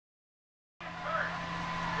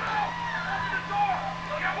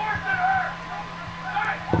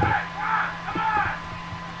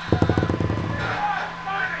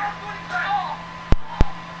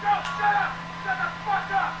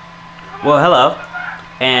Well, hello,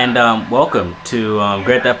 and welcome to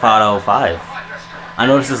Grand Theft Auto 5. I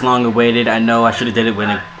know this is long awaited. I know I should have did it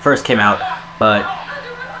when it first came out, but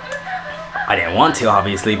I didn't want to,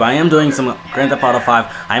 obviously. But I am doing some Grand Theft Auto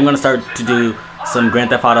 5. I'm going to start to do some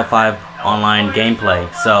Grand Theft Auto 5 online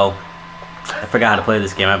gameplay. So, I forgot how to play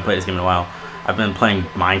this game. I haven't played this game in a while. I've been playing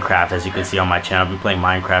Minecraft, as you can see on my channel. I've been playing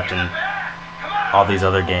Minecraft and all these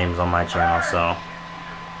other games on my channel, so...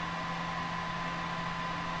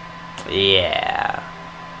 yeah.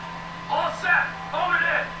 All set. Hold it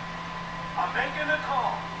in. I'm making the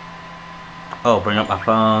call. Oh, bring up my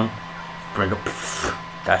phone. Bring up.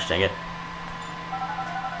 Gosh dang it.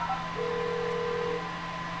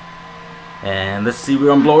 And let's see, we're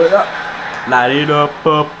gonna blow it up. Light it up,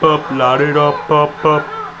 light it up.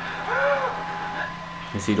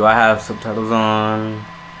 Let's see, do I have subtitles on?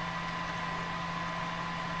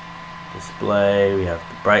 Display, we have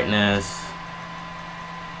the brightness.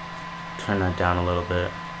 Turn that down a little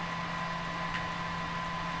bit.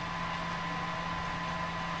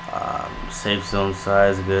 Safe zone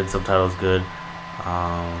size good, subtitles good.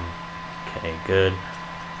 Okay, good.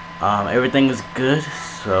 Everything is good,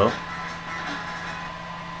 so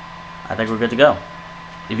I think we're good to go.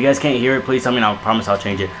 If you guys can't hear it, please tell me and I promise I'll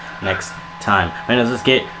change it next time. Anyways, let's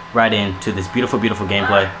get right into this beautiful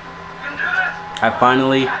gameplay. I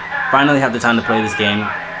finally have the time to play this game.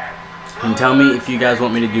 And tell me if you guys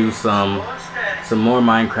want me to do some more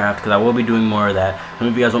Minecraft, because I will be doing more of that. Some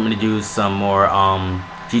of you guys want me to do some more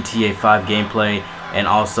GTA 5 gameplay, and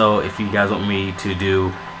also if you guys want me to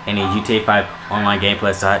do any GTA 5 online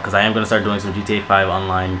gameplay, because I am going to start doing some GTA 5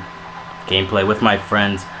 online gameplay with my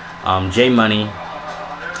friends J Money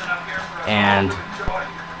and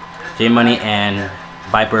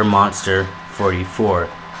Viper Monster 44,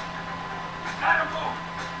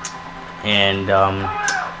 and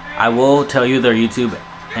I will tell you their YouTube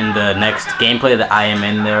in the next gameplay that I am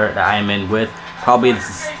in with. Probably the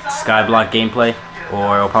Skyblock gameplay,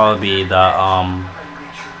 or it'll probably be the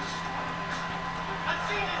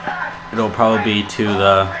it'll probably be to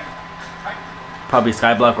the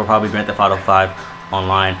Skyblock or probably Grand Theft Auto 5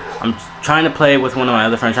 online. I'm trying to play it with one of my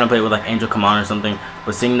other friends, trying to play it with like Angel Come On or something,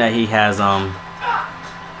 but seeing that he has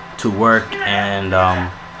to work and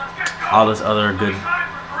all this other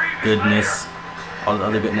goodness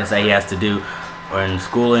that he has to do or in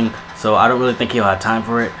schooling, so I don't really think he'll have time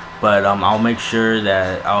for it, but I'll make sure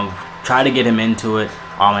that I'll try to get him into it.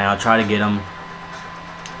 I'll try to get him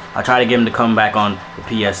to come back on the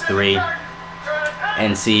PS3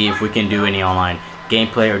 and see if we can do any online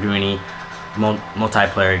gameplay or do any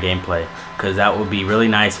multiplayer gameplay, because that would be really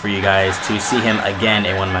nice for you guys to see him again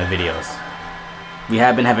in one of my videos. We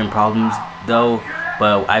have been having problems though,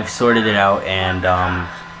 but I've sorted it out, and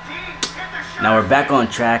now we're back on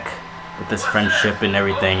track with this friendship and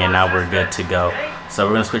everything, and now we're good to go. So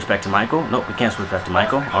we're gonna switch back to Michael. Nope, we can't switch back to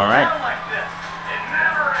Michael. Alright.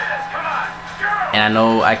 And I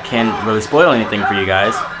know I can't really spoil anything for you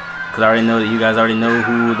guys, because I already know that you guys already know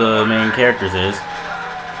who the main characters is.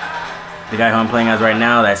 The guy who I'm playing as right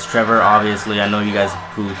now, that's Trevor, obviously. I know you guys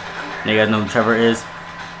know who Trevor is.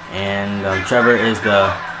 And Trevor is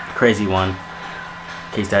the crazy one. In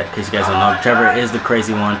case you guys don't know, Trevor is the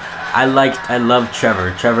crazy one. I love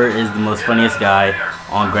Trevor. Trevor is the most funniest guy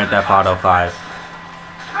on Grand Theft Auto 5.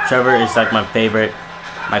 Trevor is like my favorite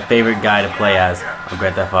guy to play as on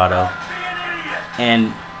Grand Theft Auto.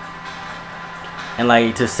 And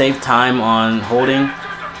like, to save time on holding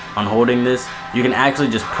this, you can actually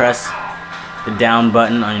just press the down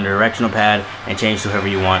button on your directional pad and change to whoever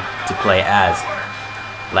you want to play as,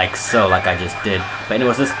 like so, like I just did. But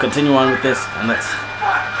anyways, let's continue on with this, and let's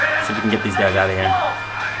see if we can get these guys out of here.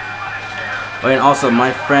 Oh, and also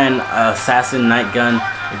my friend Assassin Night Gun,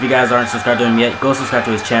 if you guys aren't subscribed to him yet, go subscribe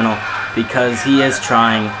to his channel, because he is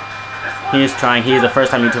trying. He is a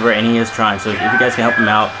first-time YouTuber, and he is trying. So if you guys can help him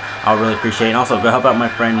out, I'll really appreciate it. And also go help out my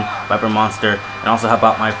friend Viper Monster, and also help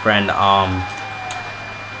out my friend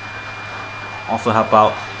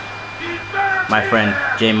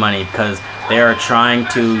J Money, because they are trying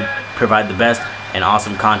to provide the best and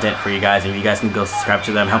awesome content for you guys, and you guys can go subscribe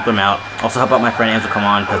to them, help them out. Also help out my friend Angel Come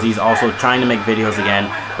On, because he's also trying to make videos again,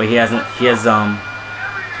 but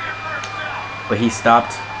he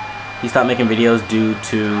stopped making videos due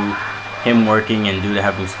to him working and due to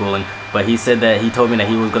having schooling. But he told me that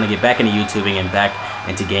he was going to get back into YouTubing and back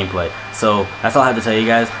into gameplay. So that's all I have to tell you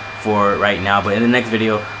guys for right now, but in the next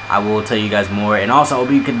video I will tell you guys more. And also I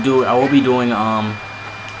will be doing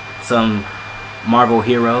some Marvel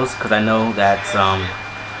Heroes, because I know that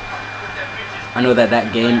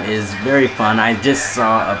that game is very fun. I just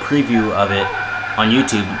saw a preview of it on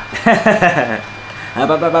YouTube. Because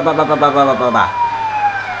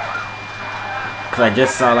I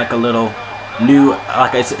just saw like a little new,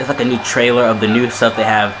 it's like a new trailer of the new stuff they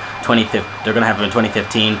have. They're gonna have in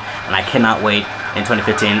 2015, and I cannot wait in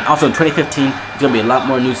 2015. Also in 2015, there's gonna be a lot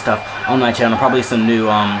more new stuff on my channel. Probably some new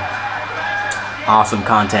awesome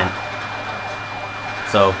content.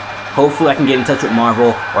 So hopefully I can get in touch with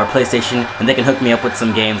Marvel or PlayStation, and they can hook me up with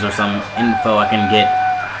some games or some info I can get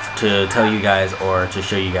to tell you guys or to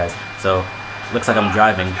show you guys. So looks like I'm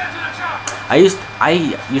driving. I used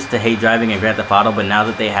to hate driving in Grand Theft Auto, but now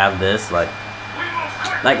that they have this, like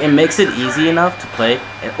it makes it easy enough to play.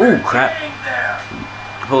 And oh crap!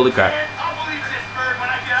 Holy crap!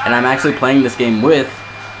 And I'm actually playing this game with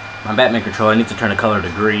my Batman controller. I need to turn the color to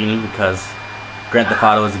green because Grand Theft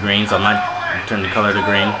Auto is green, so I'm not turn the color to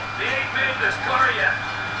green.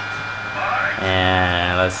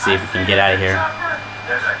 And let's see if we can get out of here.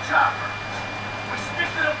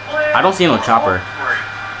 I don't see no chopper.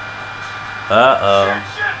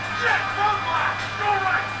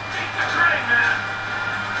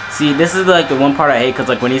 See, this is like the one part I hate, because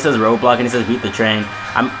like when he says roadblock and he says beat the train,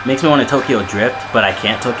 makes me want to Tokyo Drift, but I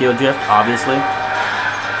can't Tokyo Drift, obviously.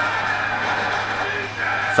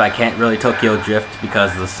 So I can't really Tokyo Drift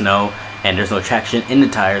because of the snow, and there's no traction in the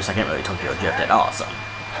tires, so I can't really Tokyo Drift at all. So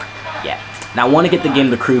yeah. Now I want to get the game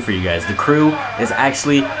The Crew for you guys. The Crew is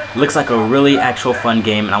actually looks like a really actual fun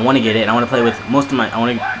game, and I want to get it. And I want to play with I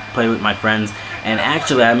want to play with my friends. And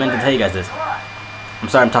actually, I meant to tell you guys this. I'm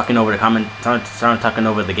sorry, I'm talking over the sorry, I'm talking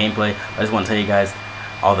over the gameplay. I just want to tell you guys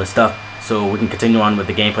all the stuff so we can continue on with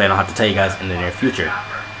the gameplay, and I'll have to tell you guys in the near future.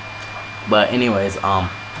 But anyways, I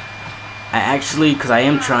actually, because I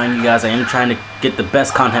am trying, you guys, I am trying to get the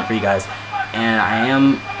best content for you guys,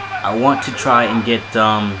 and I want to try and get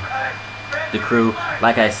The Crew,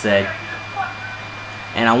 like I said,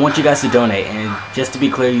 and I want you guys to donate. And just to be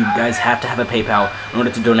clear, you guys have to have a PayPal in order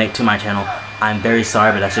to donate to my channel. I'm very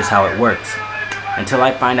sorry, but that's just how it works. Until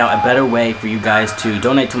I find out a better way for you guys to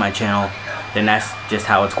donate to my channel, then that's just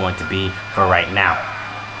how it's going to be for right now.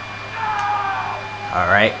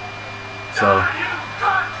 Alright, so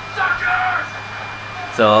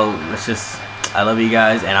let's just, I love you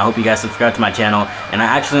guys, and I hope you guys subscribe to my channel. And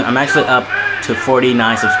I'm actually up to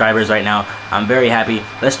 49 subscribers right now. I'm very happy.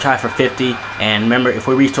 Let's try for 50, and remember, if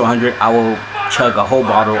we reach to 100, I will chug a whole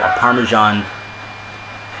bottle of Parmesan,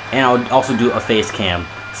 and I'll also do a face cam.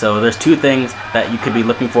 So there's two things that you could be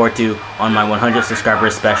looking forward to on my 100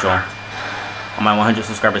 subscribers special. And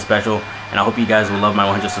I hope you guys will love my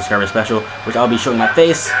 100 subscriber special, which I'll be showing my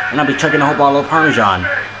face, and I'll be chugging a whole bottle of Parmesan.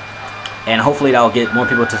 And hopefully that will get more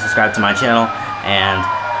people to subscribe to my channel and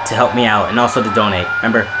to help me out, and also to donate.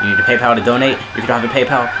 Remember, you need a PayPal to donate. If you don't have a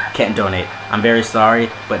PayPal, can't donate. I'm very sorry,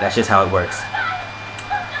 but that's just how it works.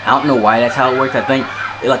 I don't know why that's how it works. I think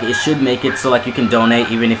it should make it so like you can donate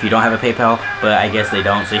even if you don't have a PayPal, but I guess they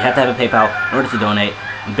don't. So you have to have a PayPal in order to donate.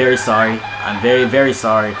 I'm very sorry. I'm very, very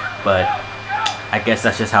sorry, but I guess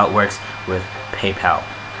that's just how it works with PayPal.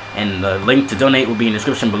 And the link to donate will be in the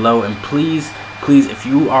description below. And please, if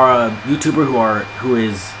you are a YouTuber who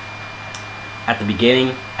is at the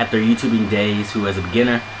beginning, at their YouTubing days, who is a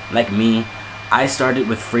beginner like me, I started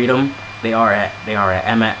with Freedom. They are at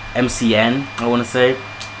MCN, I want to say,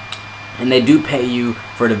 and they do pay you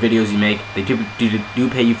for the videos you make. They do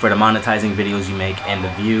pay you for the monetizing videos you make and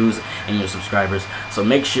the views and your subscribers. So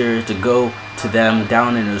make sure to go to them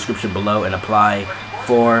down in the description below and apply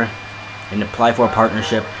for a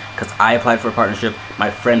partnership, because I applied for a partnership.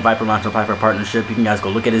 My friend Viper Monster applied for a partnership. You can guys go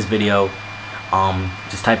look at his video.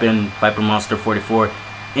 Just type in Viper Monster 44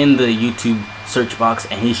 in the YouTube search box,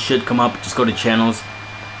 and he should come up. Just go to channels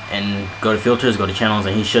and go to filters, go to channels,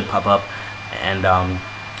 and he should pop up. And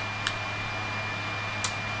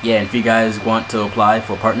yeah, and if you guys want to apply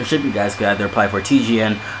for a partnership, you guys could either apply for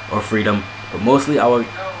TGN or Freedom, but mostly I would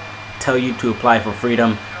tell you to apply for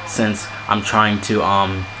Freedom, since I'm trying to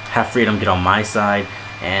have Freedom get on my side,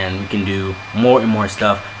 and we can do more and more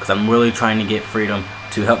stuff, because I'm really trying to get Freedom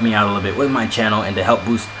to help me out a little bit with my channel and to help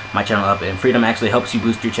boost my channel up. And Freedom actually helps you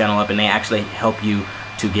boost your channel up, and they actually help you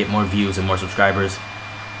to get more views and more subscribers.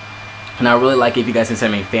 And I really like if you guys can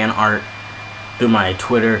send me fan art through my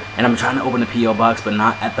Twitter. And I'm trying to open a P.O. box, but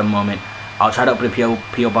not at the moment. I'll try to open a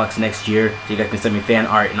P.O. box next year, so you guys can send me fan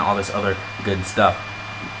art and all this other good stuff.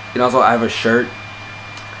 And also, I have a shirt.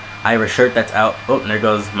 That's out. Oh, and there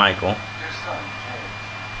goes Michael.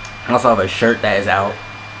 I also have a shirt that is out.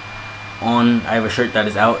 I have a shirt that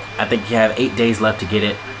is out. I think you have 8 days left to get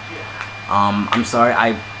it. I'm sorry,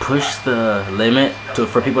 I pushed the limit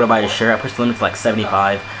for people to buy a shirt. I pushed the limit to like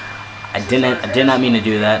 75. I did not mean to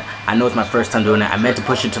do that. I know it's my first time doing it. I meant to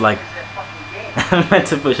push it to like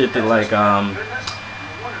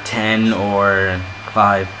 10 or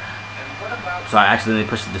 5. So I accidentally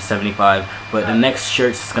pushed it to 75. But the next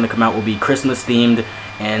shirts that's gonna come out will be Christmas themed,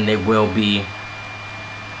 and they will be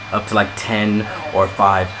up to like 10 or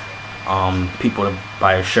 5 people to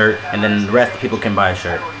buy a shirt, and then the rest of the people can buy a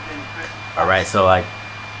shirt. Alright, so like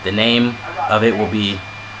the name of it will be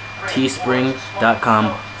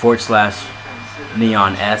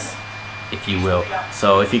teespring.com/neons, if you will.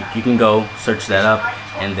 So if you can go search that up,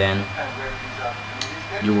 and then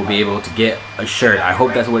you will be able to get a shirt. I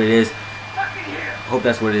hope that's what it is. But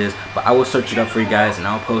I will search it up for you guys, and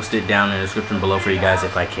I'll post it down in the description below for you guys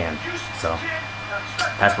if I can. So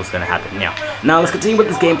that's what's gonna happen. Now let's continue with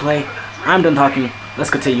this gameplay. I'm done talking.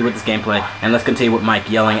 Let's continue with this gameplay, and let's continue with Mike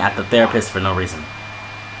yelling at the therapist for no reason.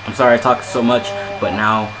 I'm sorry I talked so much, but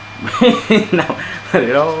now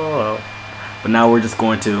but now we're just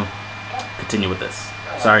going to continue with this.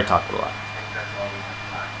 Sorry I talked a lot.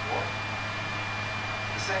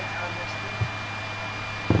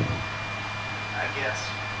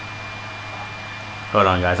 Hold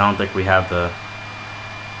on, guys. I don't think we have the...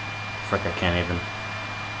 Frick, I can't even...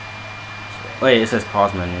 Wait, it says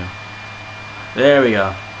pause menu. There we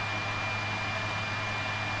go.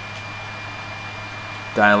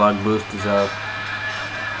 Dialogue boost is up.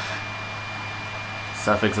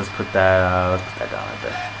 Suffix, let's put that down right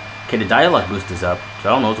there. Okay, the dialogue boost is up, so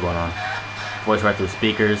I don't know what's going on. Voice right through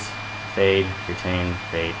speakers. Fade, retain,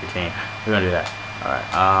 fade, retain. We're gonna do that. Alright,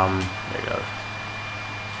 there it goes.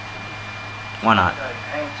 Why not? I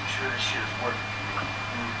ain't too sure this shit is working.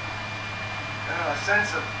 A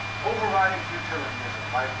sense of overriding futility is a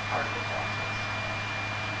vital part of the process.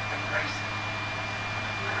 Embrace it.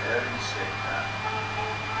 Whatever you say, man.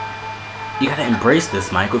 You gotta embrace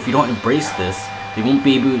this, Michael. If you don't embrace this, you won't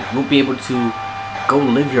be able to go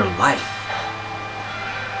live your life.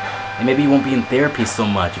 And maybe you won't be in therapy so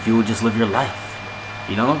much if you would just live your life.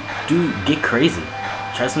 You know? Get crazy.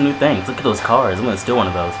 Try some new things. Look at those cars. I'm gonna steal one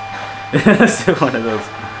of those. Still one of those.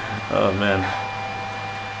 Oh man.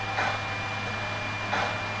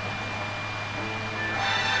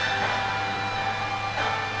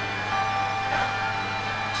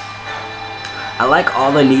 I like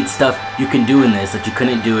all the neat stuff you can do in this that you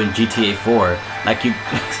couldn't do in GTA 4. Like you,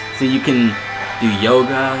 so you can do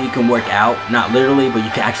yoga, you can work out. Not literally, but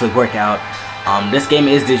you can actually work out. This game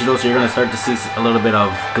is digital, so you're going to start to see a little bit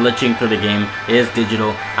of glitching through the game. It is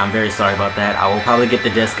digital. I'm very sorry about that. I will probably get the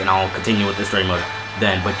disc and I'll continue with the story mode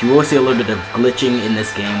then. But you will see a little bit of glitching in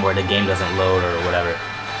this game where the game doesn't load or whatever.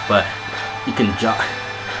 But you can jog.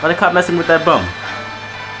 Why the cop messing with that bum?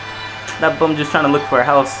 That bum just trying to look for a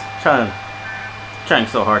house. Trying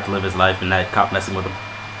so hard to live his life, and that cop messing with him.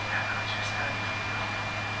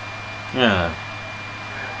 Yeah.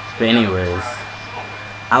 But anyways.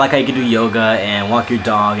 I like how you can do yoga and walk your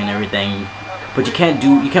dog and everything, but you can't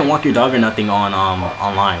walk your dog or nothing on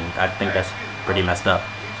online. I think that's pretty messed up.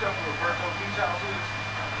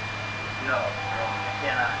 No, I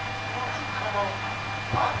cannot. Come on.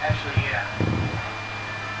 Actually, yeah.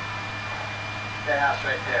 That house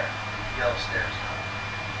right there, yellow stairs.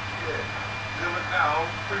 Yeah. Live it now.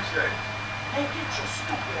 Appreciate it. Hey, get your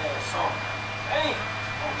stupid ass on. Hey,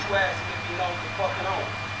 don't you ask me if you know what the fucking on.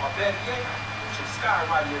 Or better yet, some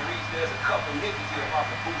skywriting that reads there's a couple niggas here about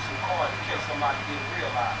to boost some cars in case somebody didn't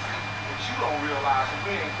realize. But you don't realize that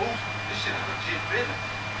we ain't boosting. This shit is legit business.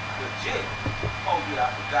 Legit. Oh yeah, I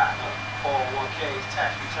forgot. 401ks,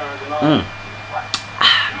 tax returns and all.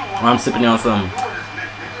 I'm sipping on some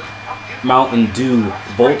Mountain Dew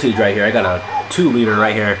Voltage right here. I got a 2-liter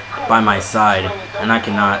right here by my side, and I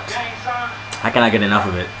cannot get enough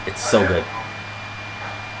of it. It's so good.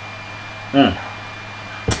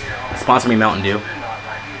 Sponsor me, Mountain Dew.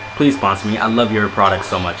 Please sponsor me. I love your product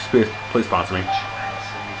so much. Please sponsor me.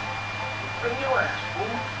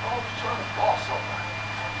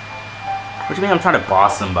 What do you mean I'm trying to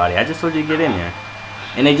boss somebody? I just told you to get in there.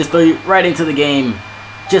 And they just throw you right into the game.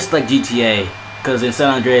 Just like GTA. Because in San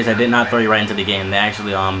Andreas, I did not throw you right into the game. They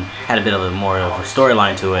actually had a bit of more of a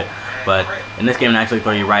storyline to it. But in this game, they actually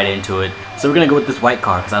throw you right into it. So we're going to go with this white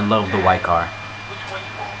car because I love the white car.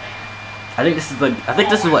 I think this is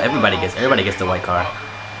what everybody gets. Everybody gets the white car.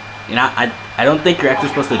 You know, I don't think you're actually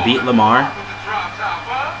supposed to beat Lamar.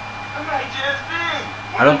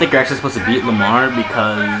 I don't think you're actually supposed to beat Lamar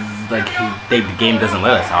because like the game doesn't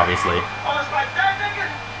let us. Obviously,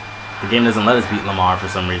 the game doesn't let us beat Lamar for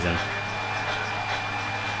some reason.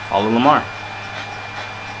 Follow Lamar.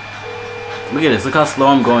 Look at this. Look how slow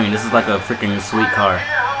I'm going. This is like a freaking sweet car.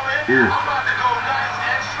 Ooh.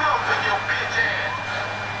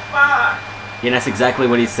 Yeah, that's exactly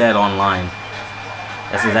what he said online.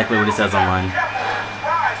 That's exactly what he says online.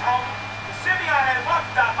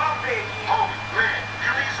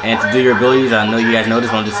 And to do your abilities, I know you guys know this,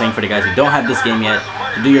 but I'm just saying for the guys who don't have this game yet,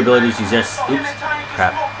 to do your abilities, you just, oops,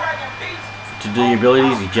 crap. To do your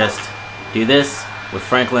abilities, you just do this with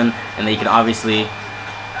Franklin, and then you can obviously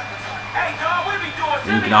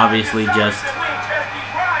just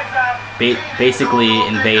basically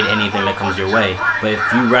invade anything that comes your way. But if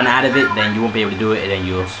you run out of it, then you won't be able to do it, and then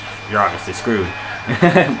you're obviously screwed.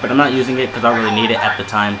 But I'm not using it because I don't really need it at the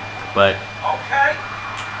time. But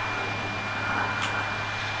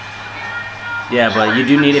yeah, but you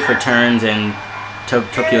do need it for turns and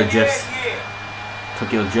Tokyo drifts.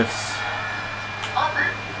 Tokyo drifts.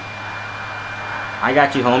 I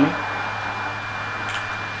got you, homie.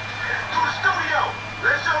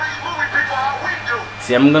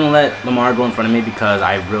 See, I'm gonna let Lamar go in front of me because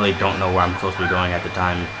I really don't know where I'm supposed to be going at the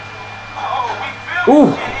time.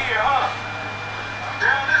 Ooh!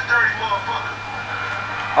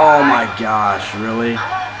 Oh my gosh, really?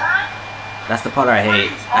 That's the part I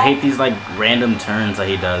hate. I hate these like random turns that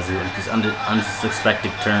he does, these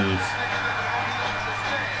unsuspected turns.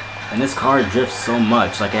 And this car drifts so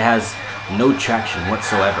much, like it has no traction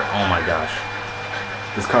whatsoever. Oh my gosh.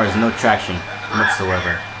 This car has no traction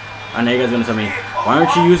whatsoever. I know you guys are gonna tell me, why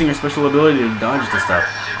aren't you using your special ability to dodge this stuff?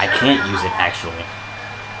 I can't use it actually.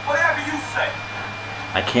 Whatever you say.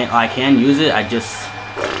 I can use it, I just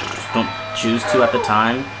don't choose to at the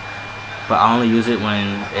time. But I only use it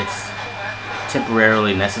when it's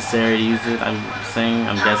temporarily necessary to use it, I'm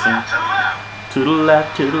guessing. To the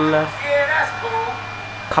left, to the left. Yeah, that's cool.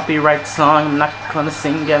 Copyright song, I'm not gonna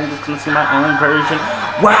sing it, I'm just gonna sing my own version.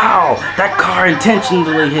 Wow! That car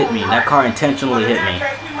intentionally hit me. That car intentionally hit me.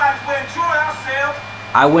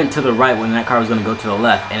 I went to the right when that car was gonna go to the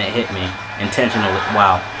left and it hit me. Intentionally.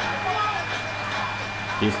 Wow.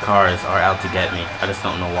 These cars are out to get me. I just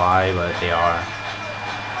don't know why, but they are.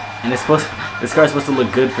 And this car is supposed to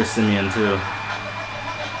look good for Simeon too.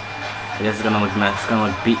 I guess it's gonna look nice. It's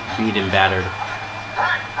gonna look beat and battered.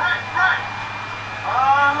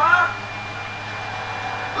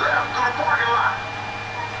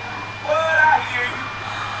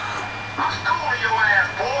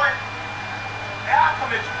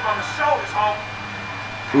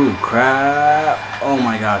 Ooh, crap. Oh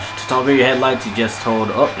my gosh. To top of your headlights, you just told.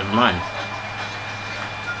 Oh, never mind.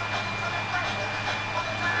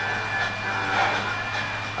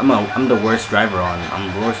 I'm the worst driver on. I'm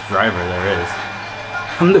the worst driver there is.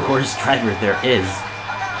 I'm the worst driver there is.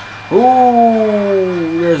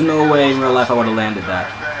 Ooh, there's no way in real life I would have landed that.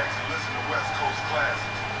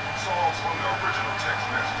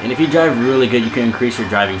 And if you drive really good, you can increase your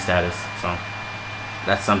driving status. So,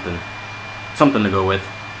 that's something. Something to go with.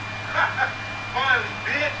 Finally,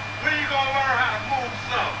 bitch. When you gonna learn how to move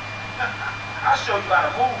something? I'll show you how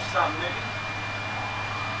to move something, nigga.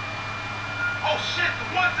 Oh shit, the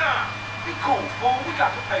one time. Be cool, fool. We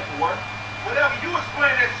got the paperwork. Whatever, you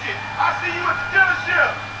explain that shit. I'll see you at the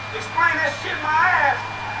dealership. Explain that shit my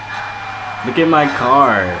ass. Look at my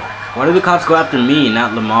car. Why do the cops go after me,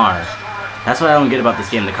 not Lamar? That's what I don't get about this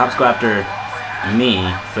game. The cops go after me,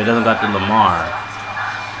 but it doesn't go after Lamar.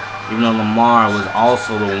 Even though Lamar was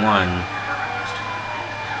also the one.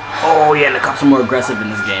 Oh yeah, the cops are more aggressive in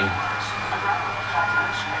this game.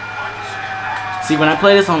 See, when I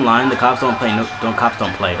play this online, the cops don't play. The cops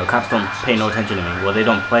don't pay no attention to me. Well, they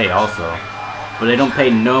don't play also, but they don't pay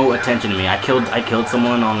no attention to me. I killed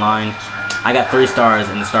someone online. I got 3 stars,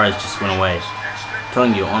 and the stars just went away. I'm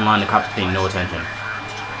telling you, online the cops pay no attention.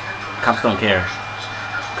 Cops don't care,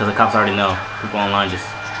 because the cops already know. People online just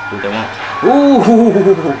do what they want.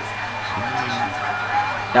 Ooh!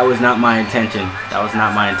 That was not my intention. That was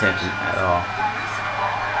not my intention at all.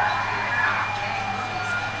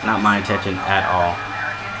 Not my intention at all.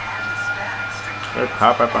 Is there a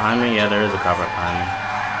cop right behind me? Yeah, there is a cop right behind me.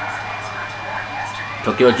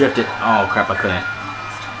 Tokyo drifted. Oh crap, I couldn't.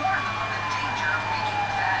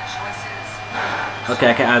 Okay,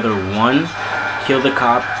 I can either 1, kill the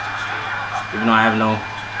cop, even though I have no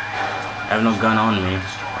gun on me.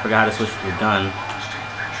 I forgot how to switch to the gun.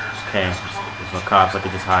 Okay, there's no cops, I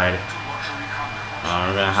could just hide.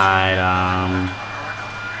 We're gonna hide,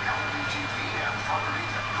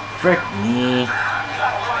 frick me.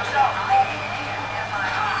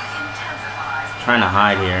 Trying to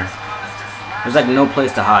hide here. There's like no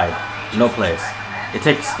place to hide. No place. It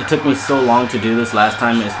took me so long to do this last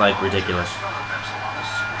time, it's like ridiculous.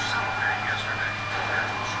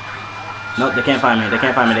 Nope, they can't find me. They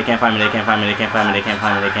can't find me. They can't find me. They can't find me. They can't find me. They can't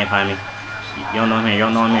find me. They can't find me. You don't know I'm here. You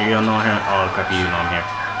don't know I'm here. You don't know I'm here. Oh crap, you know I'm here.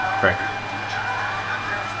 Frick.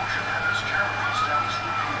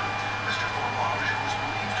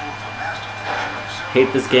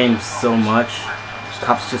 Hate this game so much.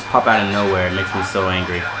 Cops just pop out of nowhere. It makes me so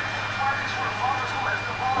angry.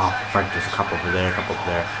 Oh, frick, there's a cop over there, a cop over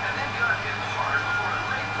there.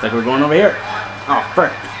 It's like we're going over here. Oh,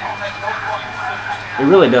 frick. It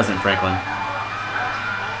really doesn't, Franklin.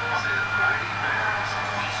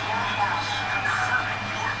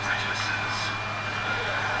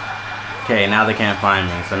 Okay, now they can't find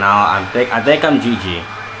me. So now I think I'm GG.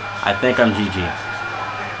 I think I'm GG.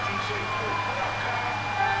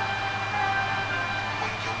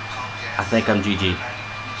 I think I'm GG.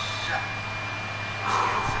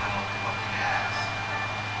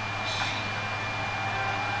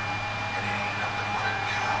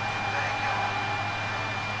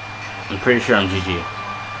 I'm pretty sure I'm GG.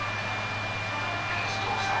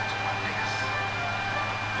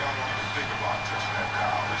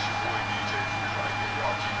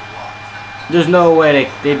 There's no way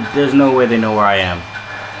there's no way they know where I am.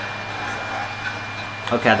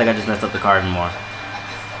 Okay, I think I just messed up the car even more.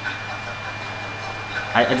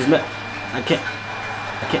 I can't,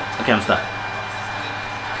 okay, I'm stuck.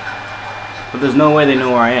 But there's no way they know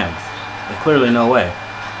where I am. There's clearly no way.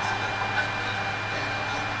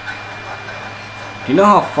 Do you know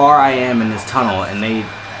how far I am in this tunnel and they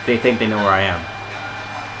think they know where I am?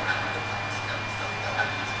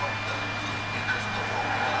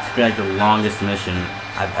 It's been like the longest mission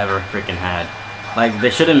I've ever freaking had. Like, they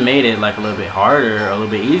should have made it like a little bit harder, or a little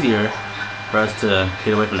bit easier for us to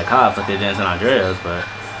get away from the cops like they did in San Andreas, but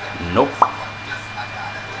nope.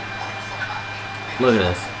 Look at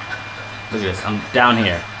this. Look at this. I'm down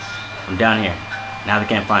here. I'm down here. Now they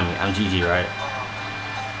can't find me. I'm GG, right?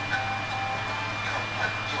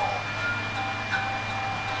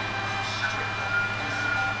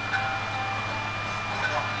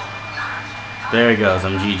 There he goes.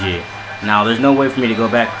 I'm GG. Now, there's no way for me to go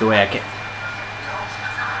back the way I can.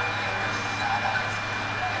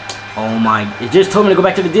 Oh my, it just told me to go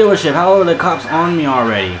back to the dealership. How are the cops on me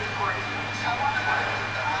already?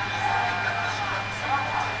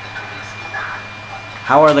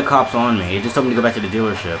 How are the cops on me? It just told me to go back to the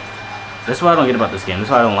dealership. This is what I don't get about this game. This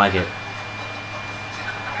is why I don't like it.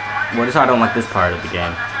 Well, this is why I don't like this part of the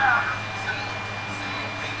game.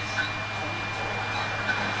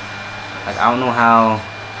 Like, I don't know how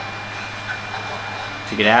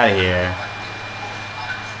to get out of here.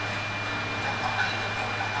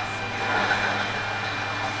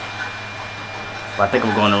 But I think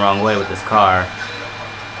I'm going the wrong way with this car.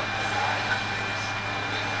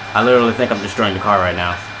 I literally think I'm destroying the car right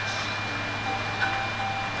now.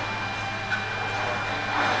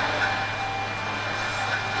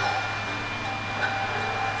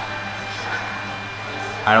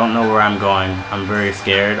 I don't know where I'm going. I'm very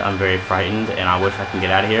scared. I'm very frightened, and I wish I can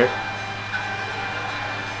get out of here.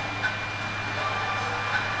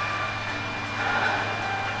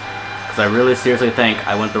 Because I really seriously think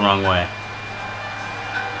I went the wrong way.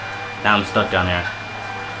 Now I'm stuck down here.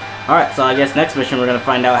 Alright, so I guess next mission we're going to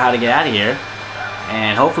find out how to get out of here.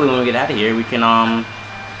 And hopefully when we get out of here we can,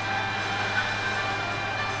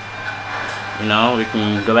 you know, we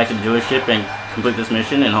can go back to the dealership and complete this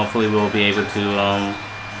mission, and hopefully we'll be able to,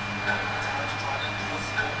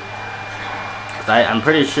 I'm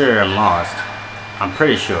pretty sure I'm lost. I'm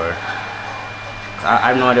pretty sure. I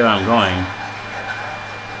have no idea where I'm going.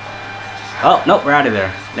 Oh, nope, we're out of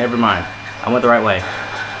there. Never mind. I went the right way.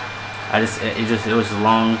 It was a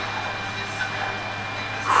long, it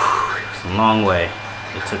was a long way.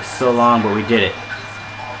 It took so long, but we did it.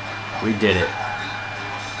 We did it.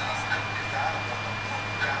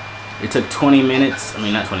 It took 20 minutes. I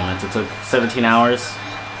mean, not 20 minutes. It took 17 hours.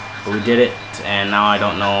 But we did it, and now I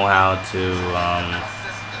don't know how to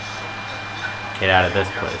get out of this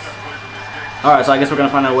place. Alright, so I guess we're going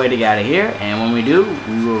to find our way to get out of here, and when we do,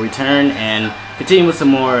 we will return and continue with some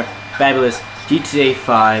more fabulous GTA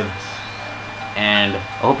 5. And I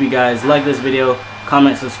hope you guys like this video.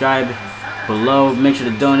 Comment, subscribe below. Make sure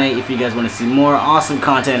to donate if you guys want to see more awesome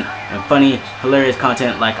content and funny, hilarious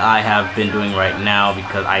content like I have been doing right now,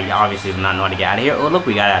 because I obviously do not know how to get out of here. Oh, look,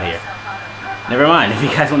 we got out of here. Never mind. If you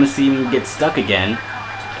guys want to see me get stuck again,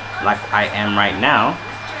 like I am right now.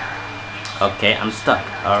 Okay, I'm stuck.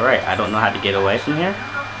 Alright, I don't know how to get away from here.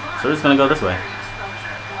 So we're just going to go this way.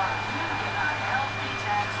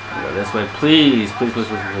 Go this way. Please, please, please,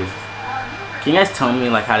 please, please. Can you guys tell me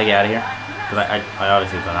like how to get out of here? Because I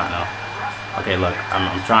honestly do not know. Okay, look,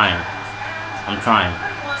 I'm trying. I'm trying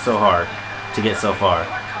so hard to get so far.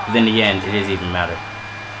 But in the end, it doesn't even matter.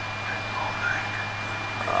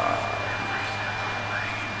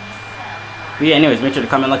 But yeah, anyways, make sure to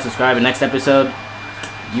comment, like, subscribe. In next episode,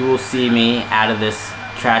 you will see me out of this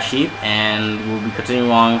trash heap, and we'll be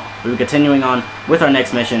continuing on with our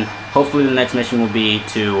next mission. hopefully the next mission will be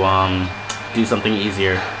to do something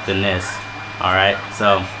easier than this. Alright,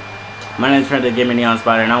 so my name is Fred, the Gamer Neon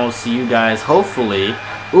Spider, and I will see you guys hopefully.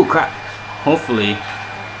 Ooh, crap. Hopefully.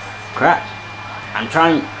 Crap. I'm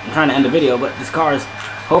trying to end the video, but this car is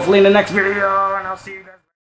hopefully in the next video, and I'll see you guys.